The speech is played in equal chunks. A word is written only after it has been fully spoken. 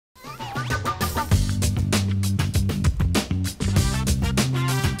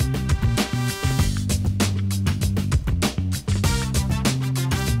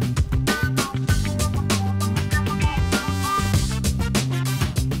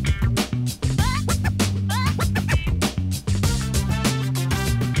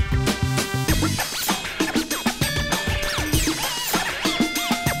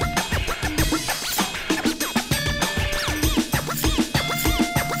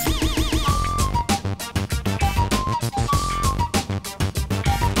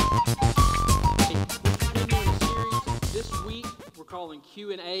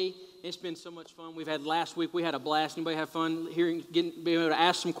Q&A. It's been so much fun. We've had last week. We had a blast. Anybody have fun being able to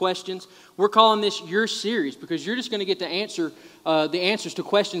ask some questions? We're calling this your series because you're just going to get to answer the answers to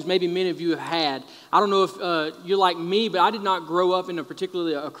questions maybe many of you have had. I don't know if you're like me, but I did not grow up in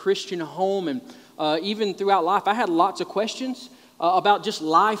particularly a Christian home, and even throughout life, I had lots of questions about just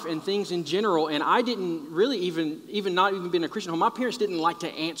life and things in general, and I didn't really even not even being a Christian home, my parents didn't like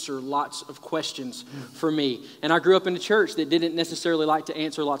to answer lots of questions for me, and I grew up in a church that didn't necessarily like to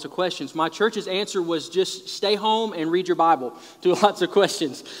answer lots of questions. My church's answer was just stay home and read your Bible to lots of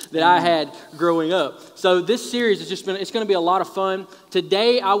questions that I had growing up. So this series has just been, it's going to be a lot of fun.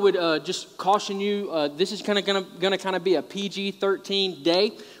 Today, I would just caution you, this is going to kind of be a PG-13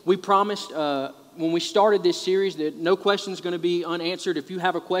 day. We promised when we started this series that no question is going to be unanswered. If you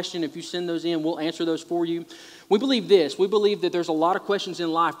have a question, if you send those in, we'll answer those for you. We believe this. We believe that there's a lot of questions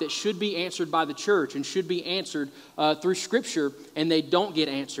in life that should be answered by the church and should be answered through Scripture, and they don't get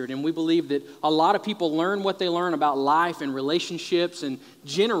answered. And we believe that a lot of people learn what they learn about life and relationships and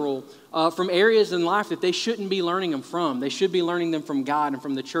general from areas in life that they shouldn't be learning them from. They should be learning them from God and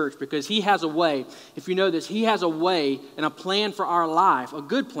from the church, because He has a way. If you know this, He has a way and a plan for our life, a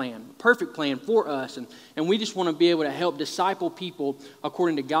good plan, a perfect plan for us. And we just want to be able to help disciple people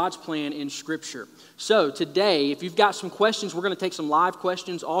according to God's plan in Scripture. So today, if you've got some questions, we're going to take some live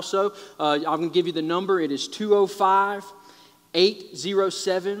questions also. I'm going to give you the number. It is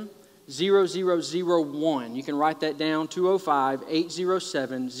 205-807-0001. You can write that down,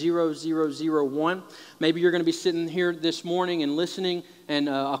 205-807-0001. Maybe you're going to be sitting here this morning and listening, and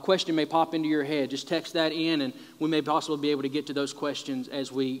a question may pop into your head. Just text that in, and we may possibly be able to get to those questions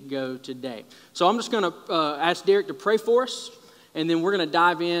as we go today. So I'm just going to ask Derek to pray for us, and then we're going to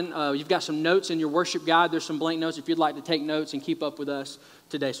dive in. You've got some notes in your worship guide. There's some blank notes if you'd like to take notes and keep up with us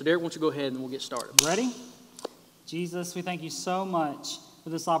today. So Derek, why don't you go ahead and we'll get started. Ready? Jesus, we thank you so much for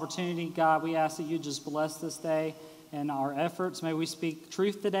this opportunity. God, we ask that you just bless this day and our efforts. May we speak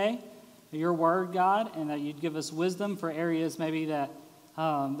truth today, your word, God, and that you'd give us wisdom for areas maybe that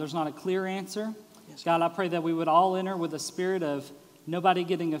there's not a clear answer. Yes. God, I pray that we would all enter with a spirit of nobody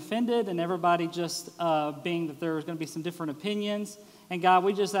getting offended and everybody just being that there's going to be some different opinions. And God,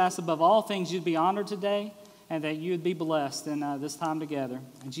 we just ask above all things you'd be honored today and that you'd be blessed in this time together.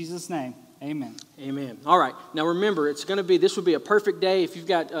 In Jesus' name, amen. Amen. All right. Now remember, this would be a perfect day if you've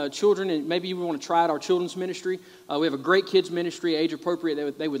got children and maybe you want to try out our children's ministry. We have a great kids ministry, age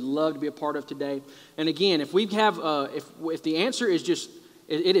appropriate, they would love to be a part of today. And again, if we have, if the answer is just,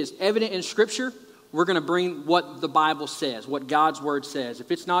 it is evident in Scripture, we're going to bring what the Bible says, what God's Word says.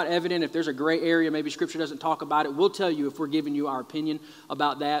 If it's not evident, if there's a gray area, maybe Scripture doesn't talk about it, we'll tell you if we're giving you our opinion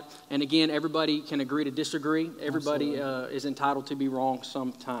about that. And again, everybody can agree to disagree. Everybody is entitled to be wrong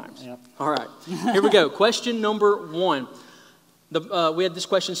sometimes. Yep. All right, here we go. Question number 1. We had this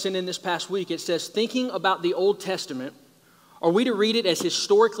question sent in this past week. It says, thinking about the Old Testament, are we to read it as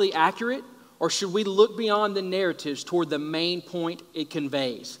historically accurate, or should we look beyond the narratives toward the main point it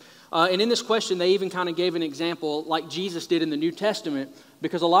conveys? And in this question, they even kind of gave an example like Jesus did in the New Testament,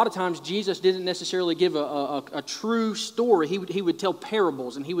 because a lot of times Jesus didn't necessarily give a true story. He would tell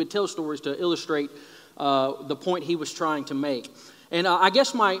parables, and he would tell stories to illustrate the point he was trying to make. And I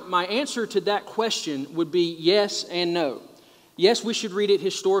guess my answer to that question would be yes and no. Yes, we should read it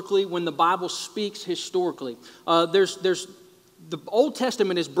historically when the Bible speaks historically. The Old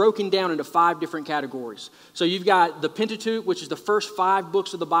Testament is broken down into 5 different categories. So you've got the Pentateuch, which is the first 5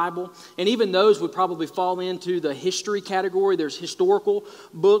 books of the Bible, and even those would probably fall into the history category. There's historical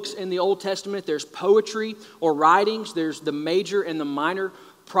books in the Old Testament. There's poetry or writings. There's the major and the minor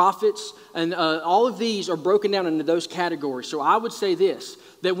prophets, and all of these are broken down into those categories. So I would say this,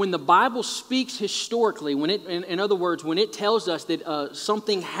 that when the Bible speaks historically, in other words, when it tells us that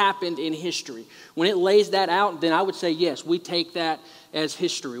something happened in history, when it lays that out, then I would say yes, we take that as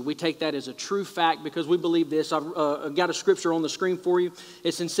history. We take that as a true fact because we believe this. I've got a scripture on the screen for you.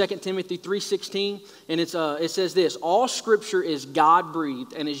 It's in 2 Timothy 3:16, and it says this: all Scripture is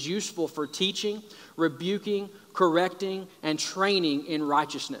God-breathed and is useful for teaching, rebuking, correcting, and training in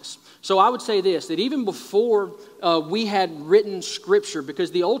righteousness. So I would say this, that even before we had written Scripture,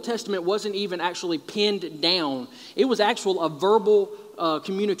 because the Old Testament wasn't even actually pinned down, it was a verbal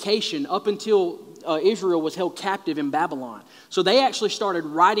communication up until Israel was held captive in Babylon. So they actually started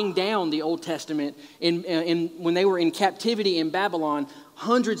writing down the Old Testament when they were in captivity in Babylon,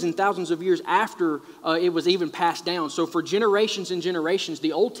 hundreds and thousands of years after it was even passed down. So for generations and generations,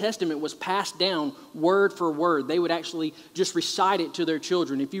 the Old Testament was passed down word for word. They would actually just recite it to their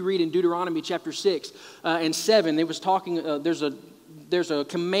children. If you read in Deuteronomy chapter 6 and 7, it was talking, there's a there's a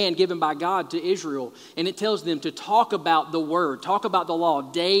command given by God to Israel, and it tells them to talk about the word, talk about the law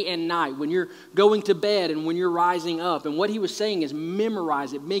day and night, when you're going to bed and when you're rising up. And what he was saying is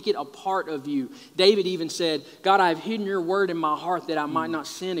memorize it, make it a part of you. David even said, God, I have hidden your word in my heart that I might not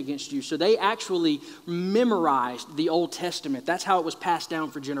sin against you. So they actually memorized the Old Testament. That's how it was passed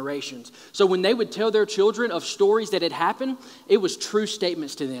down for generations. So when they would tell their children of stories that had happened, it was true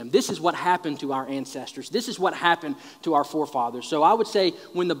statements to them. This is what happened to our ancestors. This is what happened to our forefathers. So I would say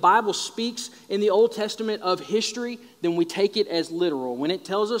when the Bible speaks in the Old Testament of history, then we take it as literal. When it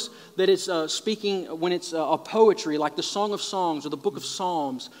tells us that it's speaking, when it's a poetry like the Song of Songs or the Book of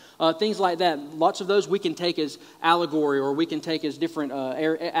Psalms, things like that, lots of those we can take as allegory, or we can take as different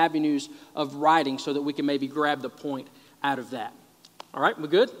avenues of writing so that we can maybe grab the point out of that. All right, we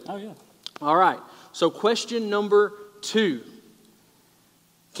good? Oh, yeah. All right, so question number 2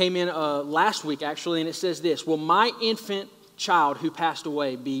 came in last week, actually, and it says this: will my infant child who passed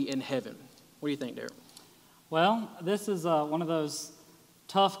away be in heaven? What do you think, Derek? Well, this is one of those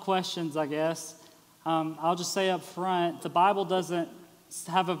tough questions, I guess. I'll just say up front, the Bible doesn't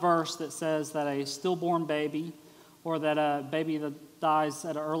have a verse that says that a stillborn baby or that a baby that dies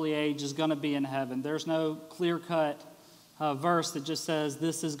at an early age is going to be in heaven. There's no clear-cut verse that just says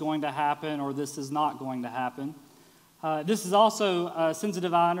this is going to happen or this is not going to happen. This is also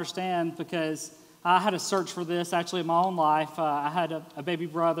sensitive, I understand, because I had to search for this actually in my own life. I had a baby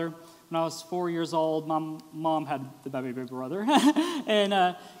brother. When I was 4 years old, my mom had the baby brother,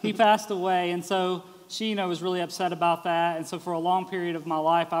 and he passed away. And so she, was really upset about that. And so for a long period of my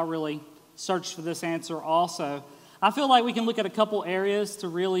life, I really searched for this answer also. I feel like we can look at a couple areas to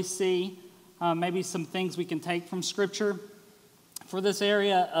really see maybe some things we can take from Scripture. For this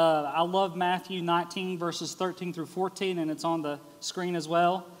area, I love Matthew 19, verses 13 through 14, and it's on the screen as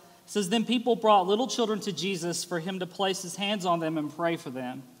well. It says, "Then people brought little children to Jesus for him to place his hands on them and pray for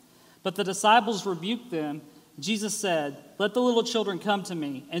them. But the disciples rebuked them. Jesus said, 'Let the little children come to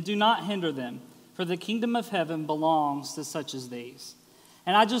me, and do not hinder them, for the kingdom of heaven belongs to such as these.'"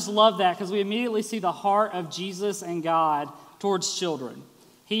 And I just love that because we immediately see the heart of Jesus and God towards children.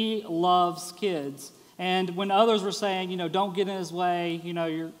 He loves kids. And when others were saying, don't get in his way,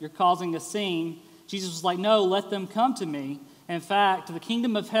 you're causing a scene, Jesus was like, no, let them come to me. In fact, the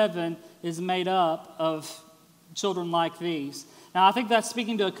kingdom of heaven is made up of children like these. Now, I think that's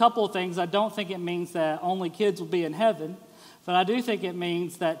speaking to a couple of things. I don't think it means that only kids will be in heaven, but I do think it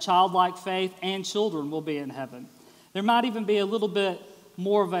means that childlike faith and children will be in heaven. There might even be a little bit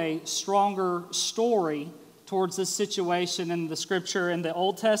more of a stronger story towards this situation in the Scripture. In the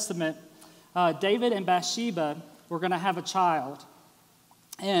Old Testament, David and Bathsheba were going to have a child.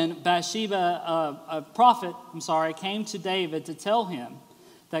 And Bathsheba, a prophet, came to David to tell him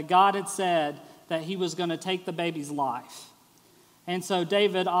that God had said that he was going to take the baby's life. And so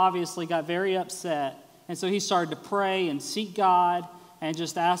David obviously got very upset. And so he started to pray and seek God and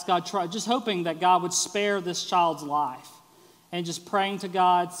just ask God, just hoping that God would spare this child's life. And just praying to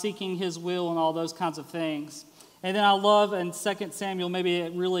God, seeking his will and all those kinds of things. And then I love in 2 Samuel, maybe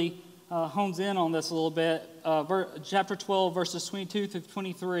it really hones in on this a little bit. Chapter 12, verses 22 through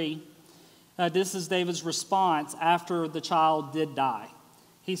 23. This is David's response after the child did die.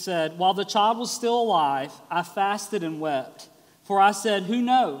 He said, "While the child was still alive, I fasted and wept. For I said, 'Who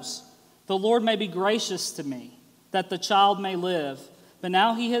knows? The Lord may be gracious to me, that the child may live. But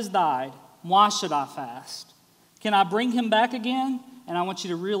now he has died. Why should I fast? Can I bring him back again?'" And I want you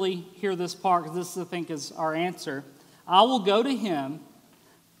to really hear this part, because this, I think, is our answer. "I will go to him,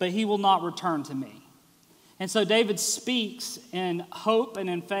 but he will not return to me." And so David speaks in hope and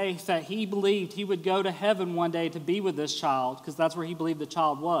in faith that he believed he would go to heaven one day to be with this child, because that's where he believed the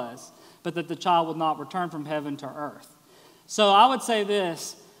child was, but that the child would not return from heaven to earth. So I would say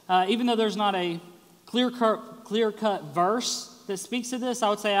this, even though there's not a clear-cut verse that speaks to this, I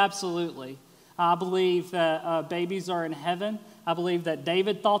would say absolutely. I believe that babies are in heaven. I believe that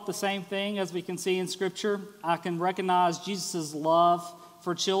David thought the same thing, as we can see in Scripture. I can recognize Jesus' love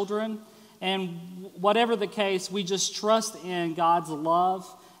for children. And whatever the case, we just trust in God's love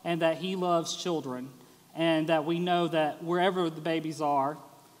and that he loves children. And that we know that wherever the babies are,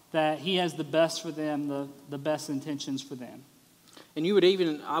 that he has the best for them, the best intentions for them. And I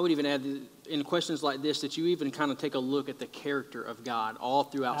would even add in questions like this that you even kind of take a look at the character of God all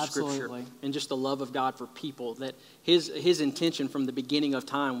throughout Absolutely. Scripture, and just the love of God for people. That his intention from the beginning of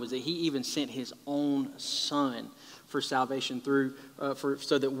time was that he even sent his own Son for salvation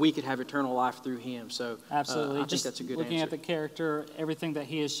so that we could have eternal life through him. So absolutely, I think that's a good looking answer. at the character, everything that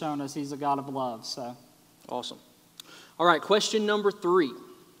he has shown us, he's a God of love. So awesome. All right, question number 3: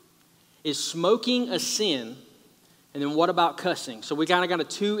 is smoking a sin And then what about cussing? So we kind of got a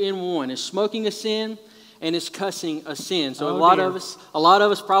 2-in-1. Is smoking a sin? And is cussing a sin? So a lot of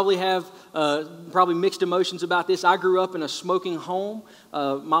us probably have mixed emotions about this. I grew up in a smoking home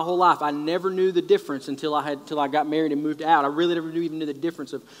my whole life. I never knew the difference until I got married and moved out. I really never even knew the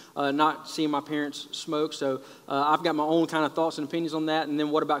difference of not seeing my parents smoke. So I've got my own kind of thoughts and opinions on that. And then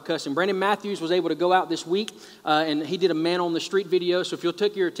what about cussing? Brandon Matthews was able to go out this week and he did a man on the street video. So if you'll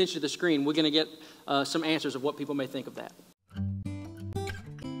take your attention to the screen, we're going to get some answers of what people may think of that.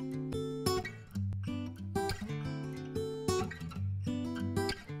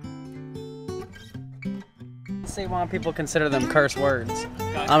 See why people consider them curse words.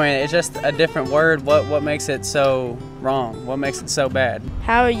 I mean, it's just a different word. What makes it so wrong? What makes it so bad?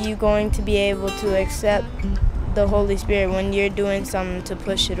 How are you going to be able to accept the Holy Spirit when you're doing something to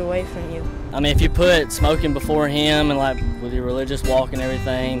push it away from you? I mean, if you put smoking before Him and like with your religious walk and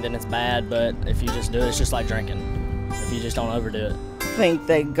everything, then it's bad. But if you just do it, it's just like drinking. If you just don't overdo it. I think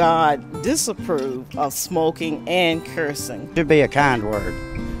that God disapproves of smoking and cursing. It should be a kind word.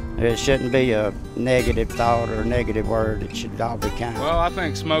 It shouldn't be a negative thought or a negative word. It should all be kind. Well, I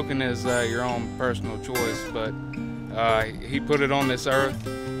think smoking is your own personal choice, but He put it on this earth,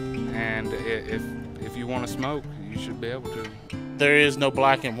 and if you want to smoke, you should be able to. There is no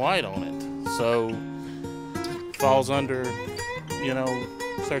black and white on it, so it falls under,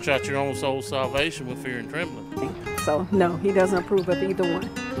 search out your own soul's salvation with fear and trembling. So, no, He doesn't approve of either one.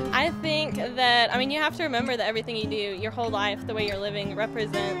 I think that, you have to remember that everything you do, your whole life, the way you're living,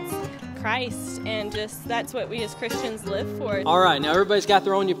 represents Christ, and just that's what we as Christians live for. All right, now everybody's got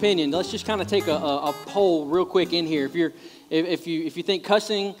their own opinion. Let's just kind of take a poll real quick in here. If you think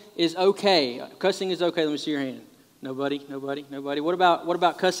cussing is okay, let me see your hand. Nobody. What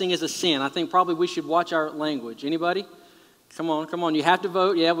about cussing is a sin? I think probably we should watch our language. Anybody? Come on. You have to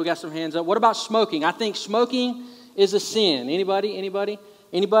vote. Yeah, we got some hands up. What about smoking? I think smoking is a sin. Anybody?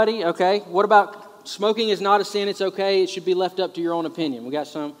 Okay. What about smoking is not a sin? It's okay. It should be left up to your own opinion. We got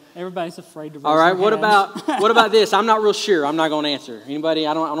some. Everybody's afraid to raise All right. their What about this? I'm not real sure. I'm not going to answer. Anybody?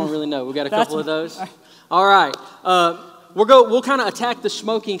 I don't really know. We got a couple of those. All right. We'll kind of attack the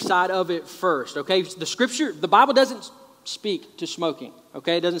smoking side of it first. Okay. The Bible doesn't speak to smoking.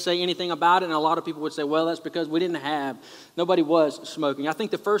 Okay, it doesn't say anything about it, and a lot of people would say, well, that's because nobody was smoking. I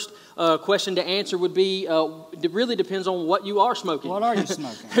think the first question to answer would be, it really depends on what you are smoking. What are you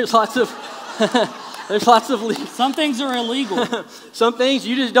smoking? There's lots of some things are illegal. Some things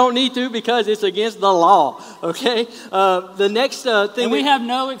you just don't need to because it's against the law. Okay. The next thing, and we have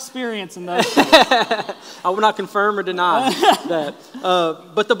no experience in those. I will not confirm or deny that.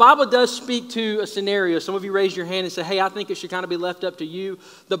 But the Bible does speak to a scenario. Some of you raise your hand and say, hey, I think it should kind of be left up to you.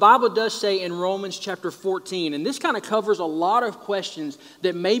 The Bible does say in Romans chapter 14, and this kind of covers a lot of questions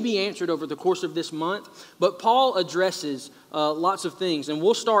that may be answered over the course of this month, but Paul addresses lots of things. And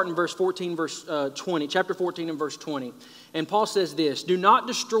we'll start in verse 14, verse 20, chapter 14 and verse 20. And Paul says this, do not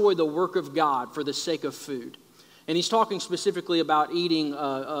destroy the work of God for the sake of food. And he's talking specifically about eating,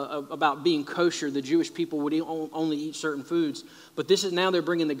 about being kosher. The Jewish people would only eat certain foods. But now they're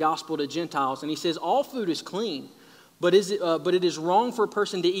bringing the gospel to Gentiles. And he says all food is clean. But it is wrong for a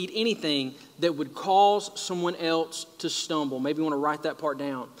person to eat anything that would cause someone else to stumble. Maybe you want to write that part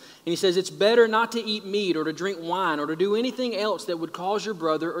down. And he says it's better not to eat meat or to drink wine or to do anything else that would cause your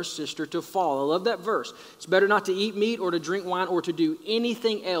brother or sister to fall. I love that verse. It's better not to eat meat or to drink wine or to do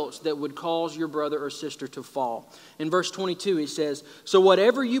anything else that would cause your brother or sister to fall. In verse 22 he says, so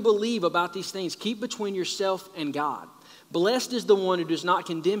whatever you believe about these things, keep between yourself and God. Blessed is the one who does not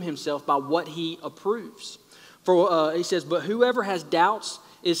condemn himself by what he approves. For he says, but whoever has doubts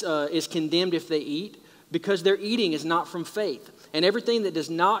is condemned if they eat, because their eating is not from faith. And everything that does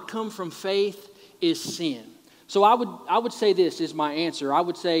not come from faith is sin. So I would say this is my answer. I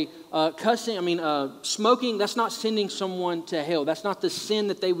would say smoking, that's not sending someone to hell. That's not the sin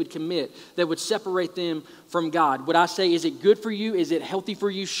that they would commit that would separate them from God. Would I say, is it good for you? Is it healthy for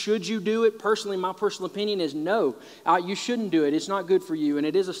you? Should you do it? Personally, my personal opinion is no. You shouldn't do it. It's not good for you, and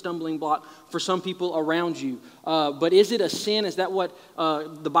it is a stumbling block for some people around you. But is it a sin? Is that what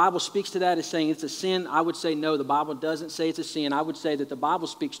the Bible speaks to that, is saying it's a sin? I would say no, the Bible doesn't say it's a sin. I would say that the Bible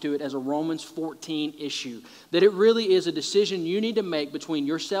speaks to it as a Romans 14 issue, that it really is a decision you need to make between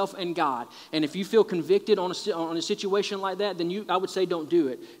yourself and God. And if you feel convicted on a situation like that, then I would say don't do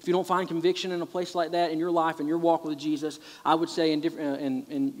it. If you don't find conviction in a place like that in your life and your walk with Jesus, I would say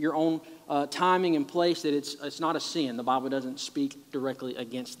in your own timing and place that it's not a sin. The Bible doesn't speak directly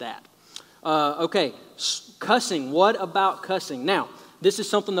against that. Okay, cussing. What about cussing? Now, this is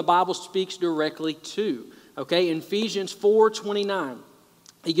something the Bible speaks directly to. Okay, in Ephesians 4:29.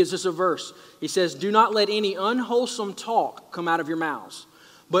 he gives us a verse. He says, do not let any unwholesome talk come out of your mouths,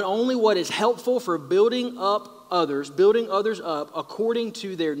 but only what is helpful for building others up according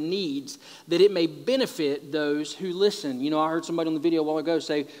to their needs, that it may benefit those who listen. I heard somebody on the video a while ago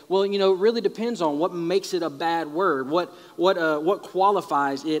say, well, it really depends on what makes it a bad word, what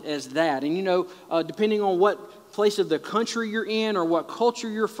qualifies it as that. And depending on what place of the country you're in or what culture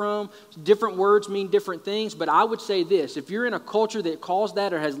you're from, different words mean different things. But I would say this: if you're in a culture that calls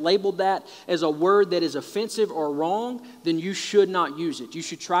that or has labeled that as a word that is offensive or wrong, then you should not use it. You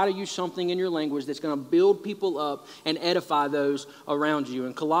should try to use something in your language that's going to build people up and edify those around you.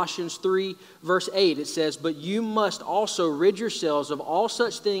 In Colossians 3 verse 8, it says, but you must also rid yourselves of all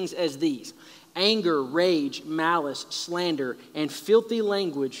such things as these: anger, rage, malice, slander, and filthy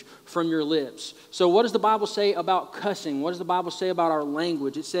language from your lips. So what does the Bible say about cussing? What does the Bible say about our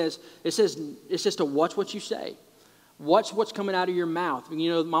language? It says to watch what you say. Watch what's coming out of your mouth.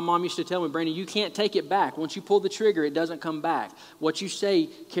 My mom used to tell me, Brandon, you can't take it back. Once you pull the trigger, it doesn't come back. What you say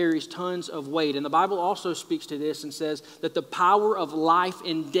carries tons of weight. And the Bible also speaks to this and says that the power of life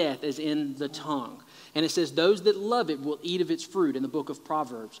and death is in the tongue. And it says those that love it will eat of its fruit in the book of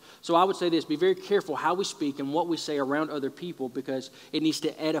Proverbs. So I would say this: be very careful how we speak and what we say around other people, because it needs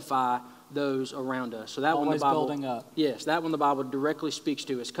to edify those around us. So that always one the Bible, building up. Yes, that one the Bible directly speaks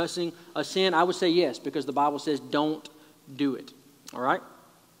to. Is cussing a sin? I would say yes, because the Bible says don't do it. All right?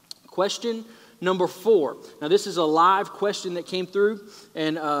 Question number 4. Now this is a live question that came through,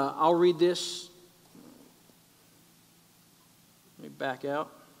 and I'll read this. Let me back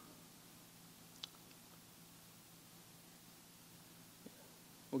out.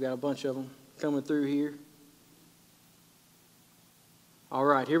 We got a bunch of them coming through here. All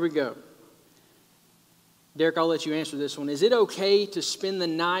right, here we go. Derek, I'll let you answer this one. Is it okay to spend the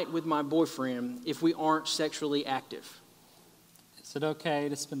night with my boyfriend if we aren't sexually active? Is it okay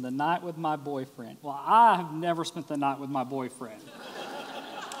to spend the night with my boyfriend? Well, I have never spent the night with my boyfriend.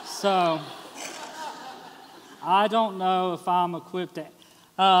 So, I don't know if I'm equipped to...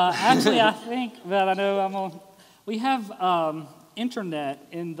 actually, I think that I know I'm on... We have... internet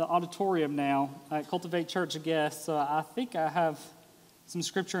in the auditorium now at Cultivate Church Guest, so I think I have some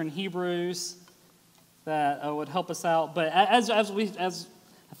scripture in Hebrews that would help us out. But as I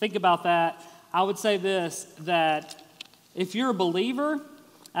think about that, I would say this: that if you're a believer,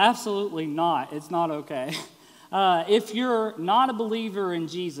 absolutely not. It's not okay. If you're not a believer in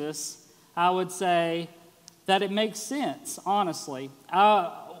Jesus, I would say that it makes sense. Honestly,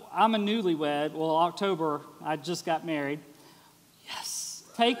 I'm a newlywed. Well, October I just got married. Yes,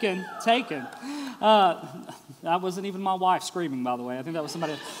 taken. That wasn't even my wife screaming, by the way. I think that was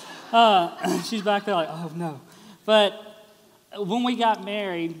somebody. She's back there like, oh, no. But when we got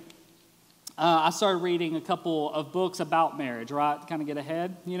married, I started reading a couple of books about marriage, right, to kind of get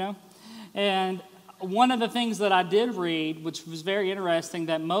ahead, And one of the things that I did read, which was very interesting,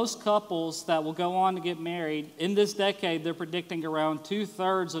 that most couples that will go on to get married in this decade, they're predicting around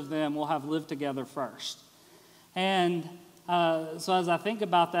 2/3 of them will have lived together first. And... so as I think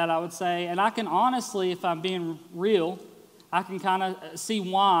about that, I would say, and I can honestly, if I'm being real, I can kind of see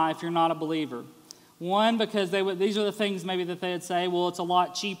why if you're not a believer. One, because these are the things maybe that they would say, well, it's a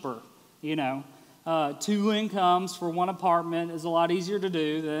lot cheaper, 2 incomes for one apartment is a lot easier to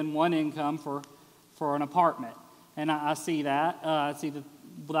do than 1 income for an apartment. And I see that. I see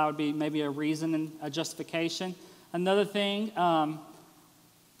that would be maybe a reason and a justification. Another thing,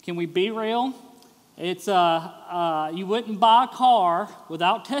 can we be real? It's you wouldn't buy a car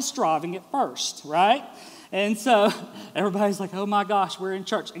without test driving it first, right? And so everybody's like, oh my gosh, we're in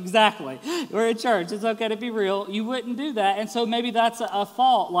church. Exactly. We're in church. It's okay to be real. You wouldn't do that. And so maybe that's a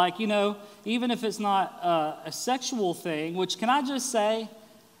fault. Like, even if it's not a sexual thing, which can I just say,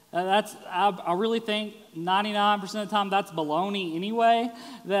 I really think 99% of the time that's baloney anyway,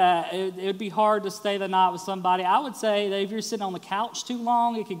 that it'd be hard to stay the night with somebody. I would say that if you're sitting on the couch too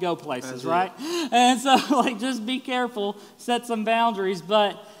long, it could go places, right? And so, just be careful, set some boundaries.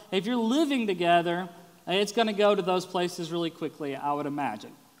 But if you're living together, it's going to go to those places really quickly, I would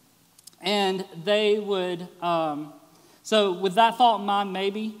imagine. And they would, so with that thought in mind,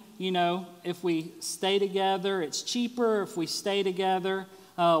 maybe, if we stay together, it's cheaper. If we stay together,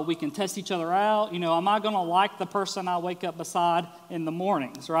 we can test each other out. Am I going to like the person I wake up beside in the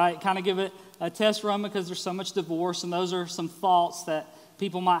mornings, right? Kind of give it a test run, because there's so much divorce, and those are some thoughts that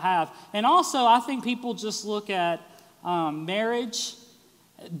people might have. And also, I think people just look at marriage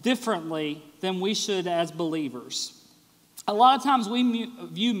differently than we should as believers. A lot of times we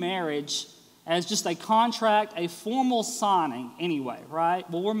view marriage as just a contract, a formal signing anyway, right?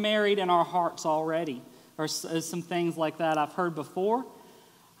 Well, we're married in our hearts already, or some things like that I've heard before.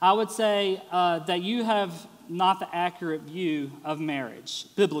 I would say that you have not the accurate view of marriage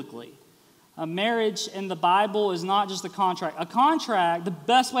biblically. A marriage in the Bible is not just a contract. A contract, the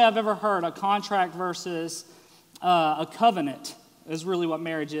best way I've ever heard, a contract versus a covenant is really what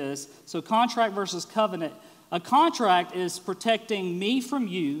marriage is. So contract versus covenant. A contract is protecting me from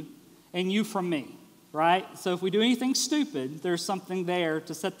you and you from me, right? So if we do anything stupid, there's something there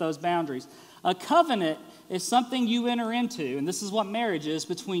to set those boundaries. A covenant is something you enter into, and this is what marriage is,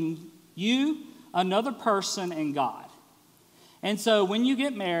 between you, another person, and God. And so when you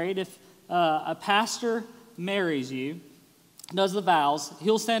get married, if a pastor marries you, does the vows,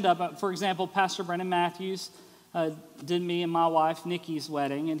 he'll stand up. For example, Pastor Brennan Matthews did me and my wife Nikki's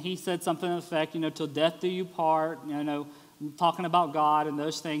wedding, and he said something to the effect, till death do you part, talking about God and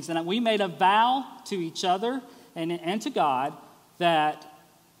those things. And we made a vow to each other and to God that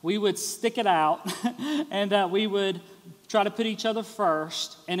we would stick it out and that we would try to put each other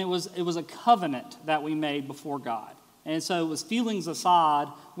first. And it was a covenant that we made before God. And so it was feelings aside,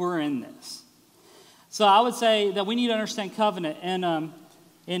 we're in this. So I would say that we need to understand covenant. And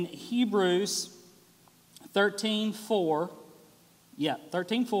in Hebrews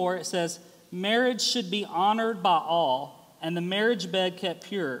 13:4, it says, marriage should be honored by all, and the marriage bed kept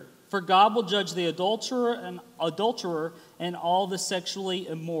pure. For God will judge the adulterer and all the sexually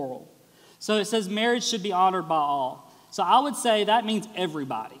immoral. So it says marriage should be honored by all. So I would say that means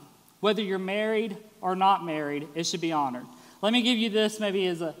everybody. Whether you're married or not married, it should be honored. Let me give you this maybe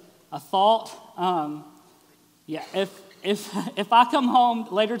as a thought. If I come home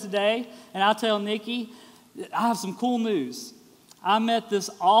later today and I tell Nikki, I have some cool news. I met this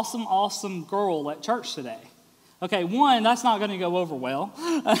awesome girl at church today. Okay, one, that's not going to go over well.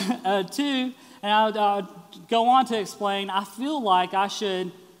 Two, and I'll go on to explain, I feel like I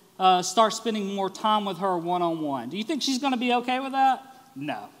should start spending more time with her one-on-one. Do you think she's going to be okay with that?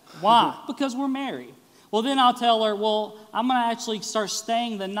 No. Why? Because we're married. Well, then I'll tell her, I'm going to actually start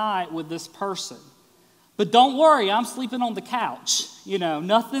staying the night with this person. But don't worry, I'm sleeping on the couch.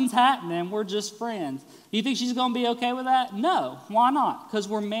 Nothing's happening. We're just friends. Do you think she's going to be okay with that? No. Why not? Because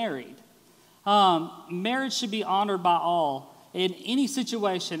we're married. Marriage should be honored by all in any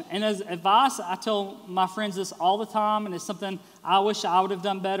situation. And as advice, I tell my friends this all the time, and it's something I wish I would have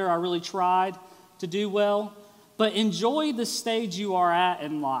done better. I really tried to do well. But enjoy the stage you are at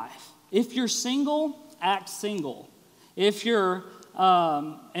in life. If you're single, act single. If you're,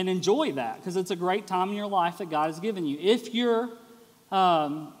 and enjoy that, because it's a great time in your life that God has given you. If you're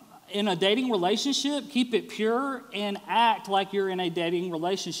in a dating relationship, keep it pure and act like you're in a dating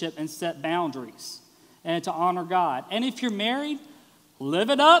relationship and set boundaries and to honor God. And if you're married, live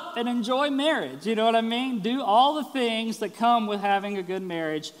it up and enjoy marriage. You know what I mean? Do all the things that come with having a good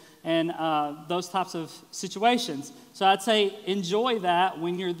marriage and those types of situations. So I'd say enjoy that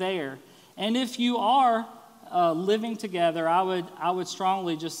when you're there. And if you are living together, I would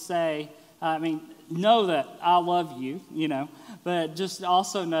strongly just say, know that I love you, but just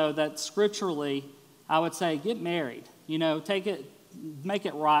also know that scripturally, I would say get married. Make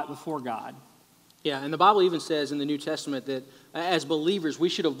it right before God. Yeah, and the Bible even says in the New Testament that as believers, we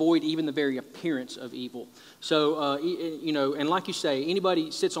should avoid even the very appearance of evil. So, and like you say,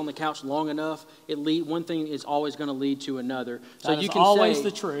 anybody sits on the couch long enough, one thing is always going to lead to another. So that you is can always say,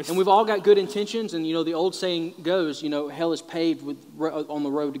 the truth. And we've all got good intentions, and the old saying goes, hell is paved on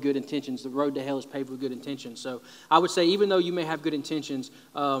the road to good intentions. The road to hell is paved with good intentions. So I would say, even though you may have good intentions,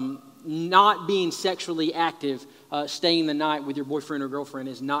 not being sexually active, staying the night with your boyfriend or girlfriend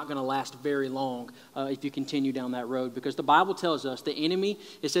is not going to last very long if you continue down that road. Because the Bible tells us the enemy,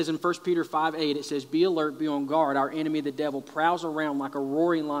 it says in 1 Peter 5:8, it says, be alert, be on guard. Our enemy, the devil, prowls around like a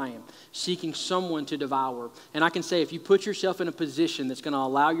roaring lion, seeking someone to devour. And I can say, if you put yourself in a position that's going to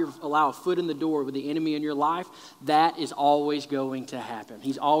allow a foot in the door with the enemy in your life, that is always going to happen.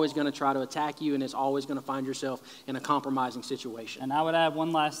 He's always going to try to attack you, and it's always going to find yourself in a compromising situation. And I would add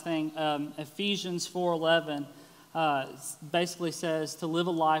one last thing. Ephesians 4:11 basically says to live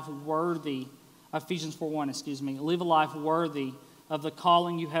a life worthy, Ephesians 4:1, live a life worthy of the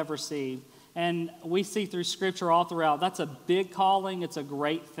calling you have received. And we see through Scripture all throughout, that's a big calling. It's a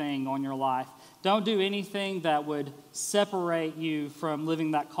great thing on your life. Don't do anything that would separate you from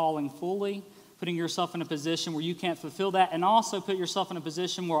living that calling fully, putting yourself in a position where you can't fulfill that, and also put yourself in a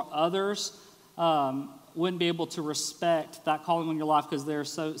position where others wouldn't be able to respect that calling on your life because they're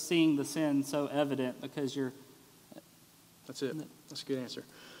seeing the sin so evident because you're... That's it. That's a good answer.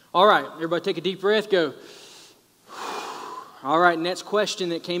 All right, everybody take a deep breath, go. All right, next question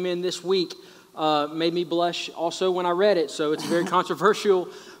that came in this week made me blush also when I read it, so it's a very controversial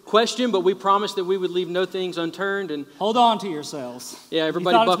question, but we promised that we would leave no things unturned. And hold on to yourselves. Yeah,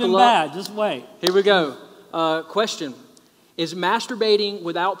 everybody you thought buckle it's been up. Bad. Just wait. Here we go. Question. Is masturbating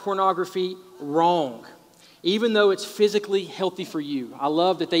without pornography wrong, even though it's physically healthy for you? I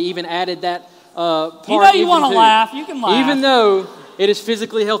love that they even added that part. You know you want to laugh. You can laugh. Even though it is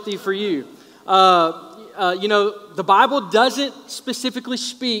physically healthy for you. The Bible doesn't specifically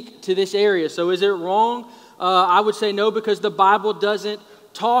speak to this area. So is it wrong? I would say no, because the Bible doesn't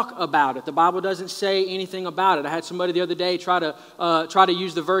talk about it. The Bible doesn't say anything about it. I had somebody the other day try to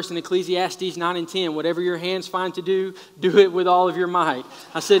use the verse in Ecclesiastes 9 and 10. Whatever your hands find to do, do it with all of your might.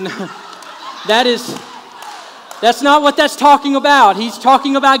 I said, no, that's not what that's talking about. He's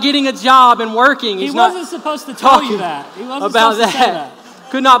talking about getting a job and working. He wasn't supposed to tell you that. He wasn't supposed to say that.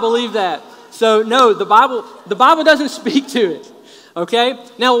 Could not believe that. So no, the Bible doesn't speak to it. Okay?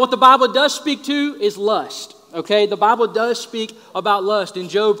 Now what the Bible does speak to is lust. Okay, the Bible does speak about lust. In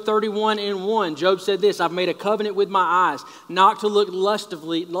Job 31:1, Job said this: I've made a covenant with my eyes, not to look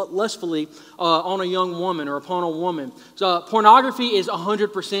lustfully on a young woman or upon a woman. So pornography is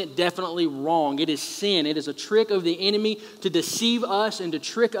 100% definitely wrong. It is sin. It is a trick of the enemy to deceive us and to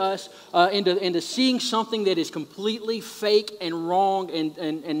trick us into seeing something that is completely fake and wrong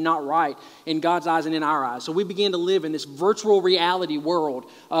and not right in God's eyes and in our eyes. So we begin to live in this virtual reality world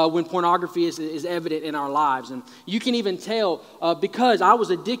when pornography is evident in our lives. And you can even tell because I was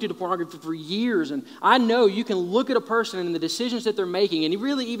addicted to pornography for years, and I know you can look at a person and the decisions that they're making, and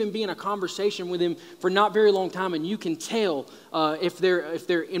really even be in a conversation with them for not very long time, and you can tell if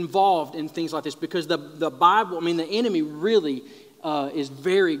they're involved in things like this, because the Bible, the enemy really is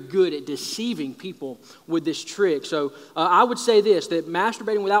very good at deceiving people with this trick. So I would say this, that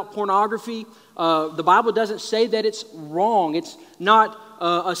masturbating without pornography, the Bible doesn't say that it's wrong. It's not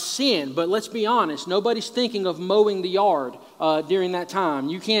a sin, but let's be honest, nobody's thinking of mowing the yard during that time.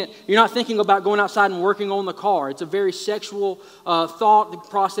 You're not thinking about going outside and working on the car. It's a very sexual thought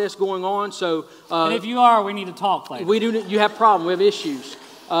process going on. So, and if you are, we need to talk later. You have problems. We have issues.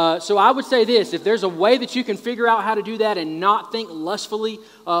 So I would say this: if there's a way that you can figure out how to do that and not think lustfully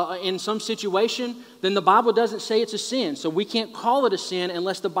in some situation, then the Bible doesn't say it's a sin. So we can't call it a sin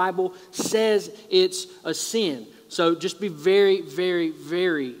unless the Bible says it's a sin. So just be very, very,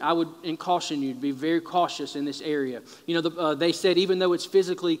 very, I would caution you to be very cautious in this area. They said even though it's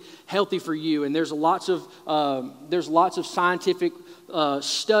physically healthy for you, and there's lots of scientific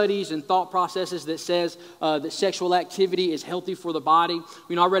studies and thought processes that says that sexual activity is healthy for the body.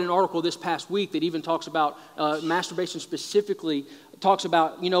 I read an article this past week that even talks about masturbation specifically. Talks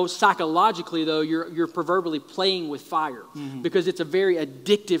about, psychologically though, you're proverbially playing with fire, because it's a very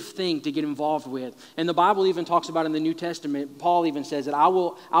addictive thing to get involved with. And the Bible even talks about in the New Testament, Paul even says that I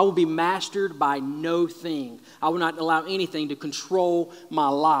will be mastered by no thing. I will not allow anything to control my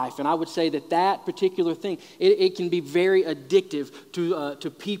life. And I would say that particular thing, it can be very addictive to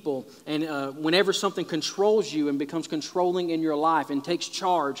people. And whenever something controls you and becomes controlling in your life and takes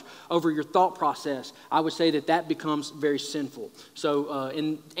charge over your thought process, I would say that becomes very sinful. So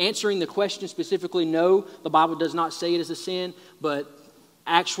in answering the question specifically, no, the Bible does not say it is a sin, but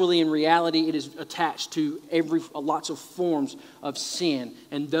actually in reality it is attached to lots of forms of sin,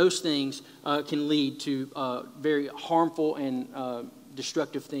 and those things can lead to very harmful and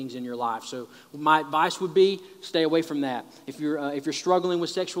destructive things in your life. So my advice would be stay away from that. If you're struggling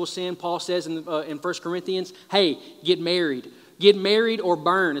with sexual sin, Paul says in 1 Corinthians, hey, get married. Get married or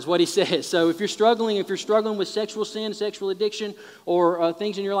burn is what he says. So if you're struggling with sexual sin, sexual addiction, or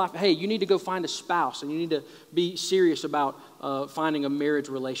things in your life, hey, you need to go find a spouse, and you need to be serious about finding a marriage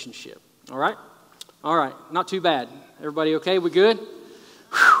relationship. All right? All right. Not too bad. Everybody okay? We good?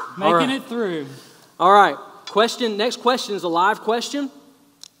 Making it through. All right. Next question is a live question.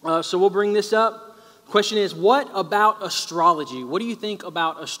 So we'll bring this up. Question is, what about astrology? What do you think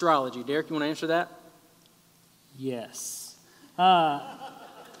about astrology? Derek, you want to answer that? Yes.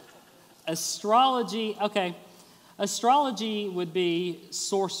 Astrology, okay. Astrology would be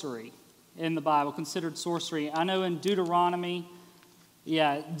sorcery in the Bible, considered sorcery. I know in Deuteronomy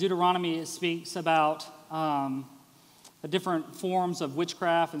it speaks about different forms of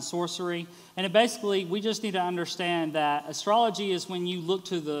witchcraft and sorcery. And basically, we just need to understand that astrology is when you look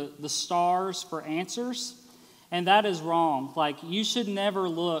to the stars for answers, and that is wrong. Like, you should never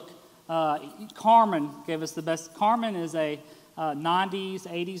look. Carmen gave us the best. Carmen is a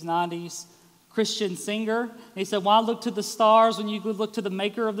 80s Christian singer. And he said, why look to the stars when you could look to the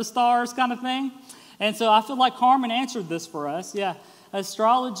maker of the stars, kind of thing? And so I feel like Carmen answered this for us. Yeah,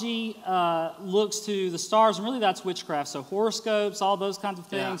 astrology looks to the stars, and really that's witchcraft. So horoscopes, all those kinds of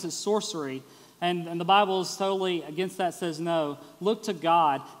things is sorcery. And the Bible is totally against that, says no. Look to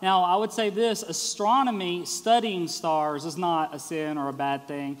God. Now, I would say this, astronomy, studying stars is not a sin or a bad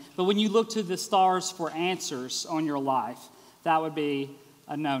thing. But when you look to the stars for answers on your life, that would be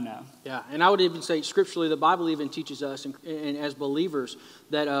a no-no. Yeah, and I would even say scripturally, the Bible even teaches us, and as believers,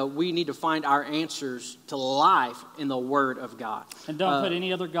 that we need to find our answers to life in the Word of God. And don't put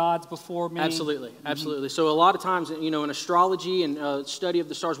any other gods before me. Absolutely, absolutely. So a lot of times, in astrology and study of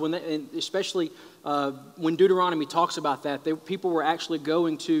the stars, and especially when Deuteronomy talks about that, people were actually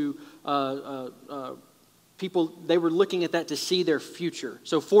going to they were looking at that to see their future.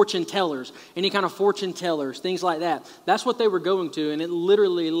 So fortune tellers, any kind of fortune tellers, things like that. That's what they were going to, and it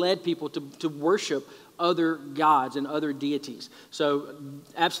literally led people to worship other gods and other deities. So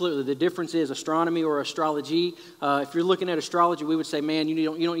absolutely, the difference is astronomy or astrology. If you're looking at astrology, we would say, man, you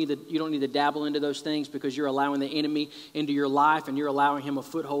don't need to dabble into those things, because you're allowing the enemy into your life, and you're allowing him a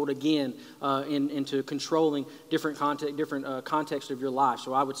foothold again into controlling different contexts of your life.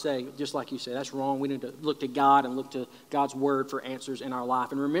 So I would say, just like you say, that's wrong. We need to look to God and look to God's word for answers in our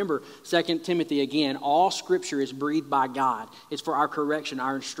life. And remember, 2 Timothy again, all Scripture is breathed by God. It's for our correction,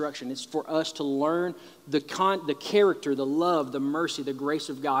 our instruction. It's for us to learn the character, the love, the mercy, the grace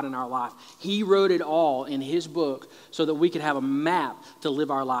of God in our life. He wrote it all in His book so that we could have a map to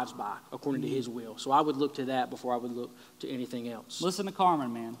live our lives by according to His will. So I would look to that before I would look to anything else. Listen to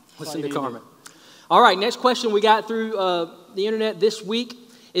Carmen, man. Listen to Carmen. All right, next question we got through the internet this week.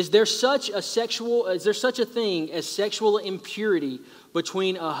 Is there such a thing as sexual impurity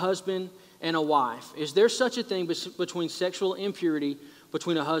between a husband and a wife? Is there such a thing between sexual impurity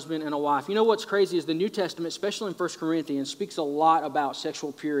between a husband and a wife? You know what's crazy is the New Testament, especially in 1 Corinthians, speaks a lot about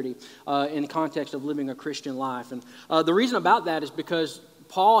sexual purity in the context of living a Christian life. And the reason about that is because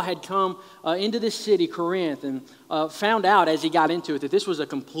Paul had come into this city, Corinth, and found out as he got into it that this was a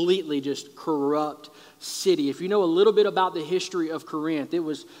completely just corrupt city. If you know a little bit about the history of Corinth, it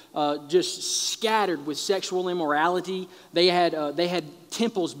was just scattered with sexual immorality. They had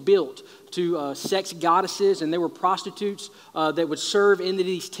temples built to sex goddesses, and there were prostitutes that would serve into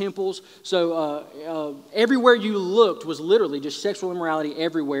these temples. So everywhere you looked was literally just sexual immorality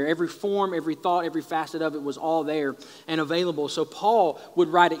everywhere. Every form, every thought, every facet of it was all there and available. So Paul would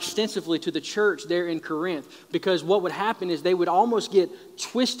write extensively to the church there in Corinth, because what would happen is they would almost get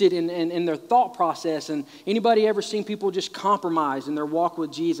twisted in their thought process. And anybody ever seen people just compromise in their walk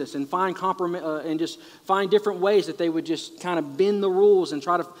with Jesus and find just find different ways that they would just kind of bend the rules and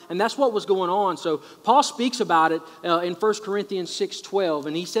and that's what was going on. So Paul speaks about it in 1 Corinthians 6:12,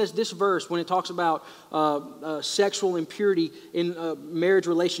 and he says this verse when it talks about sexual impurity in marriage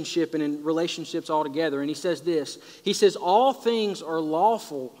relationship and in relationships altogether. And he says this. He says, all things are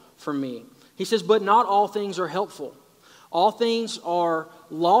lawful for me. He says, but not all things are helpful. All things are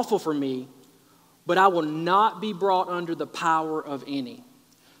lawful for me, but I will not be brought under the power of any.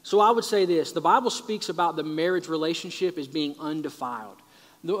 So I would say this. The Bible speaks about the marriage relationship as being undefiled.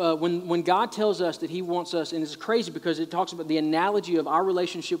 When God tells us that He wants us, and it's crazy because it talks about the analogy of our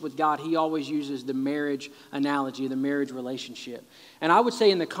relationship with God, He always uses the marriage analogy, the marriage relationship. And I would say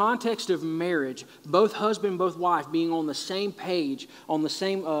in the context of marriage, both husband, both wife being on the same page, in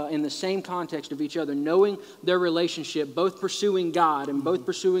the same context of each other, knowing their relationship, both pursuing God and both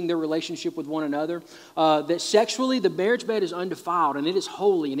pursuing their relationship with one another, that sexually the marriage bed is undefiled and it is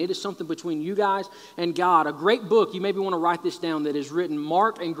holy and it is something between you guys and God. A great book, you maybe want to write this down, that is written.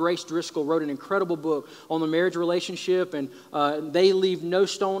 Mark and Grace Driscoll wrote an incredible book on the marriage relationship, and they leave no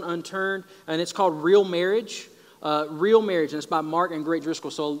stone unturned, and it's called Real Marriage. Real Marriage, and it's by Mark and Grace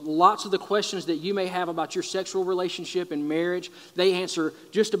Driscoll. So lots of the questions that you may have about your sexual relationship and marriage, they answer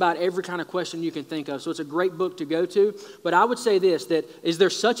just about every kind of question you can think of. So it's a great book to go to. But I would say this, that is there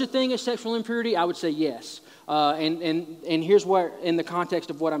such a thing as sexual impurity? I would say yes. And here's where, in the context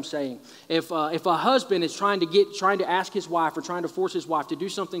of what I'm saying, if a husband is trying to ask his wife or trying to force his wife to do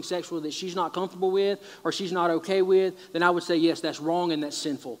something sexual that she's not comfortable with or she's not okay with, then I would say yes, that's wrong and that's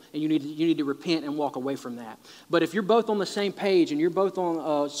sinful, and you need to repent and walk away from that. But if you're both on the same page and you're both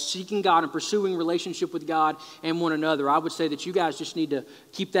on seeking God and pursuing relationship with God and one another, I would say that you guys just need to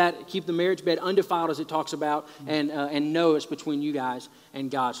keep the marriage bed undefiled, as it talks about, and know it's between you guys and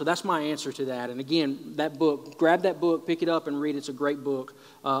God. So that's my answer to that. And again, that book, grab that book, pick it up and read it. It's a great book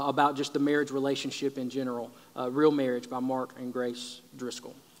about just the marriage relationship in general. Real Marriage by Mark and Grace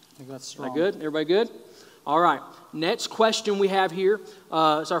Driscoll. I think that's strong. Is that good? Everybody good? All right. Next question we have here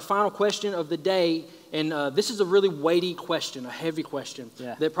is our final question of the day. And this is a really weighty question, a heavy question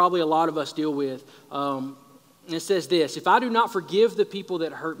that probably a lot of us deal with. And it says this: if I do not forgive the people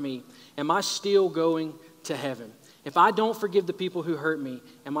that hurt me, am I still going to heaven? If I don't forgive the people who hurt me,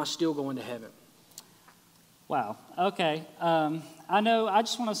 am I still going to heaven? Wow. Okay. I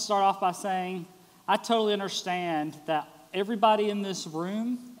just want to start off by saying I totally understand that everybody in this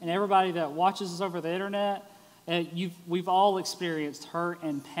room and everybody that watches us over the internet, we've all experienced hurt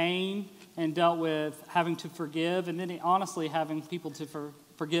and pain and dealt with having to forgive, and then honestly having people to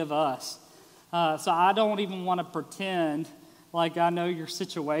forgive us. So I don't even want to pretend like I know your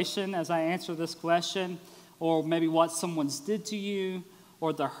situation as I answer this question, or maybe what someone's did to you,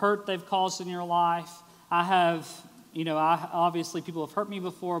 or the hurt they've caused in your life. Obviously people have hurt me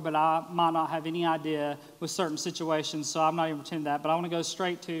before, but I might not have any idea with certain situations, so I'm not even pretending that. But I want to go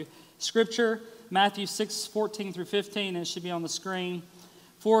straight to Scripture, Matthew 6:14 through 15, and it should be on the screen.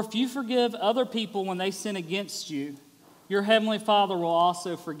 For if you forgive other people when they sin against you, your heavenly Father will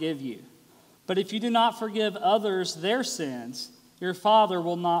also forgive you. But if you do not forgive others their sins, your Father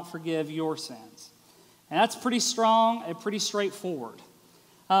will not forgive your sins. And that's pretty strong and pretty straightforward.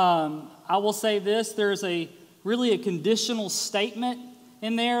 I will say this, there's really a conditional statement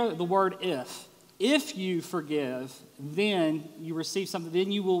in there, the word if. If you forgive, then you receive something, then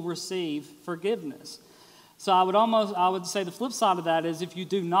you will receive forgiveness. So I would say the flip side of that is if you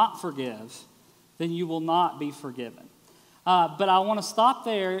do not forgive, then you will not be forgiven. But I want to stop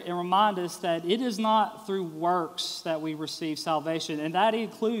there and remind us that it is not through works that we receive salvation, and that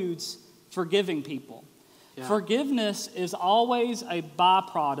includes forgiving people. Yeah. Forgiveness is always a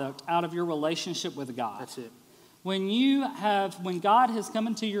byproduct out of your relationship with God. That's it. When God has come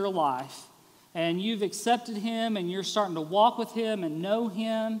into your life and you've accepted Him and you're starting to walk with Him and know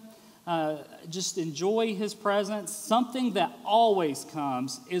Him, just enjoy His presence, something that always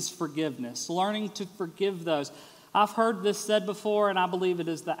comes is forgiveness, learning to forgive those. I've heard this said before, and I believe it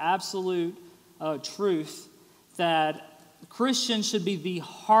is the absolute truth that Christians should be the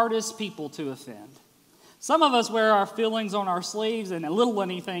hardest people to offend. Some of us wear our feelings on our sleeves, and a little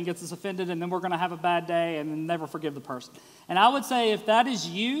anything gets us offended, and then we're going to have a bad day and then never forgive the person. And I would say if that is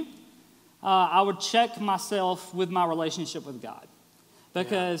you, I would check myself with my relationship with God.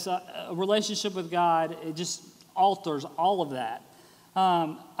 Because a relationship with God, it just alters all of that.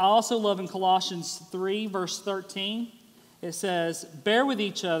 I also love in Colossians 3, verse 13, it says, bear with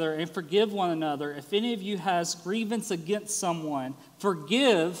each other and forgive one another. If any of you has grievance against someone,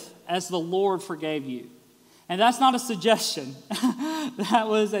 forgive as the Lord forgave you. And that's not a suggestion. That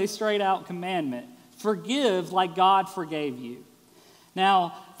was a straight out commandment. Forgive like God forgave you.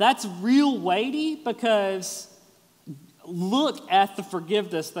 Now, that's real weighty because look at the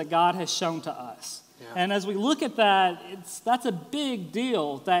forgiveness that God has shown to us. Yeah. And as we look at that, that's a big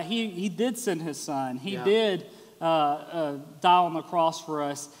deal that He did send His Son. He did die on the cross for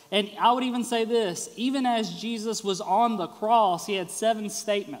us. And I would even say this, even as Jesus was on the cross, He had 7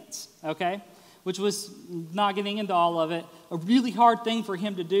 statements, okay? Which was, not getting into all of it, a really hard thing for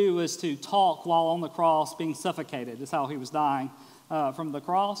Him to do was to talk while on the cross being suffocated. That's how He was dying from the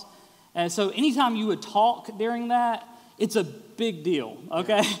cross. And so anytime you would talk during that, it's a big deal,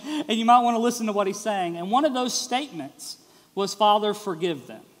 okay? Yeah. And you might want to listen to what He's saying. And one of those statements was, Father, forgive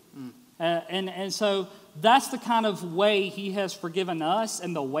them. And so that's the kind of way He has forgiven us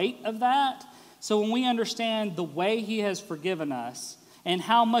and the weight of that. So when we understand the way He has forgiven us and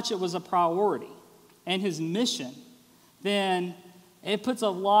how much it was a priority and His mission, then it puts a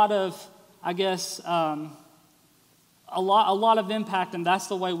lot of, I guess, a lot of impact, and that's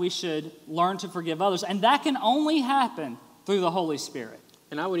the way we should learn to forgive others. And that can only happen through the Holy Spirit.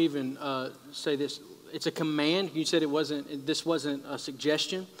 And I would even say this, it's a command. You said this wasn't a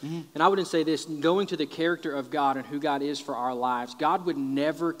suggestion. Mm-hmm. And I wouldn't say this, going to the character of God and who God is for our lives, God would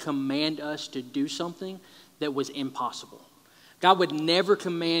never command us to do something that was impossible. God would never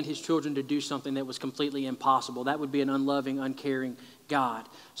command His children to do something that was completely impossible. That would be an unloving, uncaring God.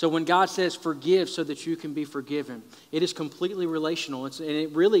 So when God says forgive so that you can be forgiven, it is completely relational. And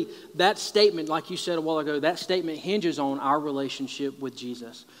it really, that statement, like you said a while ago, that statement hinges on our relationship with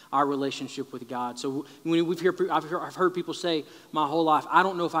Jesus, our relationship with God. So when I've heard people say my whole life, I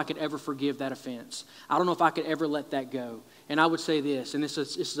don't know if I could ever forgive that offense. I don't know if I could ever let that go. And I would say this, and this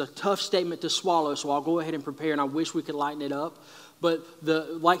is a tough statement to swallow, so I'll go ahead and prepare, and I wish we could lighten it up. But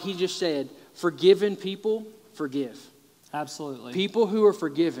like he just said, forgiven people forgive. Absolutely. People who are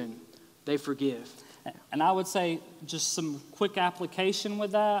forgiven, they forgive. And I would say just some quick application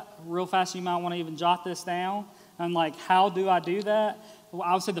with that. Real fast, you might want to even jot this down. And like, how do I do that? Well,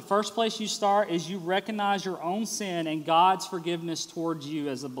 I would say the first place you start is you recognize your own sin and God's forgiveness towards you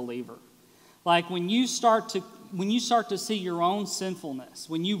as a believer. Like when you start to see your own sinfulness,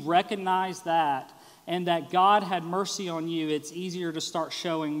 when you recognize that and that God had mercy on you, it's easier to start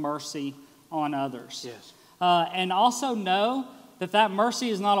showing mercy on others. Yes. And also know that mercy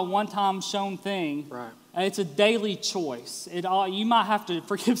is not a one-time shown thing. Right. It's a daily choice. You might have to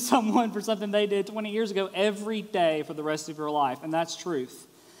forgive someone for something they did 20 years ago every day for the rest of your life, and that's truth.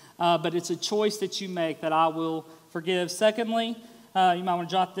 But it's a choice that you make that I will forgive. Secondly, you might want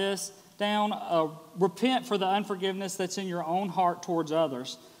to jot this down. Repent for the unforgiveness that's in your own heart towards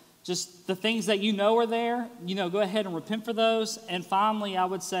others. Just the things that you know are there, go ahead and repent for those. And finally, I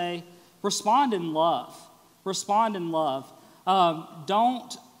would say, respond in love. Respond in love.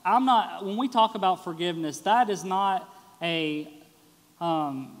 When we talk about forgiveness, that is not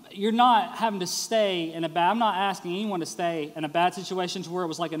you're not having to stay in I'm not asking anyone to stay in a bad situation to where it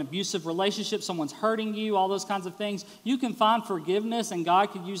was like an abusive relationship, someone's hurting you, all those kinds of things. You can find forgiveness, and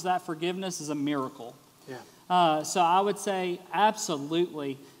God could use that forgiveness as a miracle. Yeah. So I would say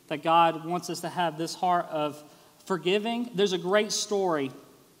absolutely that God wants us to have this heart of forgiving. There's a great story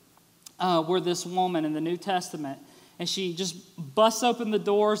where this woman in the New Testament, and she just busts open the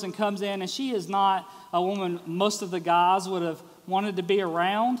doors and comes in, and she is not a woman most of the guys would have wanted to be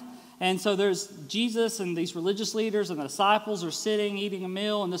around. And so there's Jesus and these religious leaders and the disciples are sitting, eating a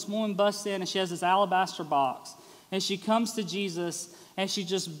meal, and this woman busts in, and she has this alabaster box. And she comes to Jesus, and she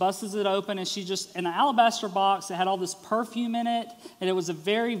just busts it open, and in an alabaster box, it had all this perfume in it, and it was a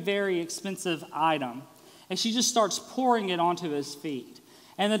very, very expensive item. And she just starts pouring it onto his feet.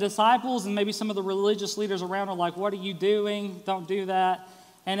 And the disciples and maybe some of the religious leaders around are like, what are you doing? Don't do that.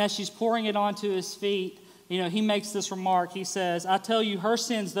 And as she's pouring it onto his feet, he makes this remark. He says, I tell you, her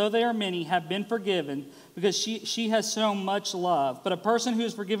sins, though they are many, have been forgiven because she has shown much love. But a person who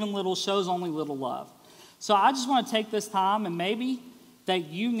is forgiven little shows only little love. So I just want to take this time, and maybe that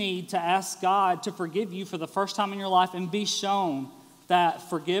you need to ask God to forgive you for the first time in your life and be shown that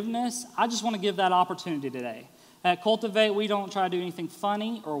forgiveness. I just want to give that opportunity today. At Cultivate, we don't try to do anything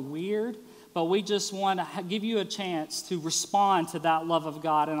funny or weird, but we just want to give you a chance to respond to that love of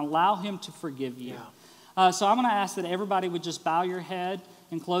God and allow Him to forgive you. Yeah. So I'm going to ask that everybody would just bow your head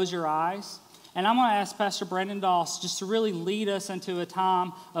and close your eyes. And I'm going to ask Pastor Brandon Doss just to really lead us into a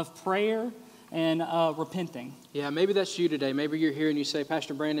time of prayer and repenting. Yeah, maybe that's you today. Maybe you're here and you say,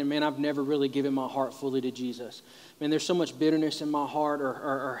 Pastor Brandon, man, I've never really given my heart fully to Jesus. Man, there's so much bitterness in my heart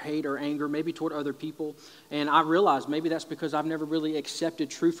or hate or anger, maybe toward other people. And I realize maybe that's because I've never really accepted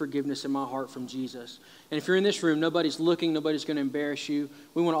true forgiveness in my heart from Jesus. And if you're in this room, nobody's looking, nobody's going to embarrass you.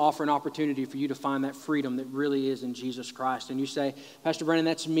 We want to offer an opportunity for you to find that freedom that really is in Jesus Christ. And you say, Pastor Brandon,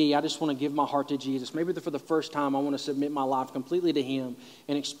 that's me. I just want to give my heart to Jesus. Maybe for the first time, I want to submit my life completely to Him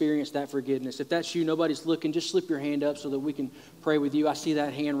and experience that forgiveness. If that's you, nobody's looking, just slip your hand up so that we can pray with you. I see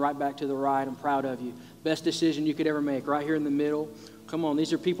that hand right back to the right. I'm proud of you. Best decision you could ever make, right here in the middle. Come on,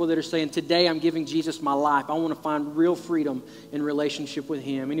 these are people that are saying, today I'm giving Jesus my life. I want to find real freedom in relationship with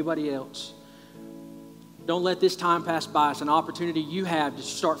Him. Anybody else? Don't let this time pass by. It's an opportunity you have to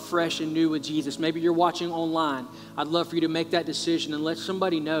start fresh and new with Jesus. Maybe you're watching online. I'd love for you to make that decision and let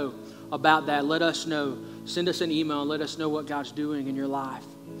somebody know about that. Let us know. Send us an email and let us know what God's doing in your life.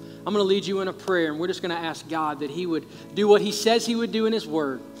 I'm going to lead you in a prayer, and we're just going to ask God that He would do what He says He would do in His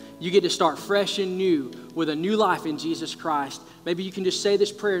Word. You get to start fresh and new with a new life in Jesus Christ. Maybe you can just say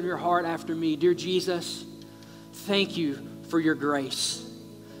this prayer in your heart after me. Dear Jesus, thank you for your grace.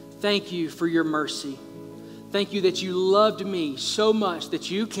 Thank you for your mercy. Thank you that you loved me so much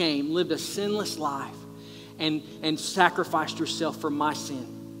that you came, lived a sinless life, and sacrificed yourself for my sin.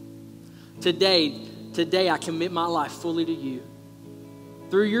 Today I commit my life fully to you.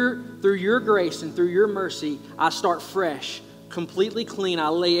 Through your grace and through your mercy, I start fresh, completely clean. I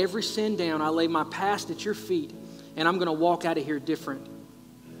lay every sin down. I lay my past at your feet, and I'm going to walk out of here different.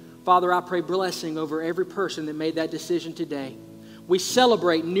 Father, I pray blessing over every person that made that decision today. We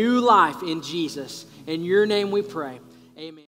celebrate new life in Jesus. In your name we pray. Amen.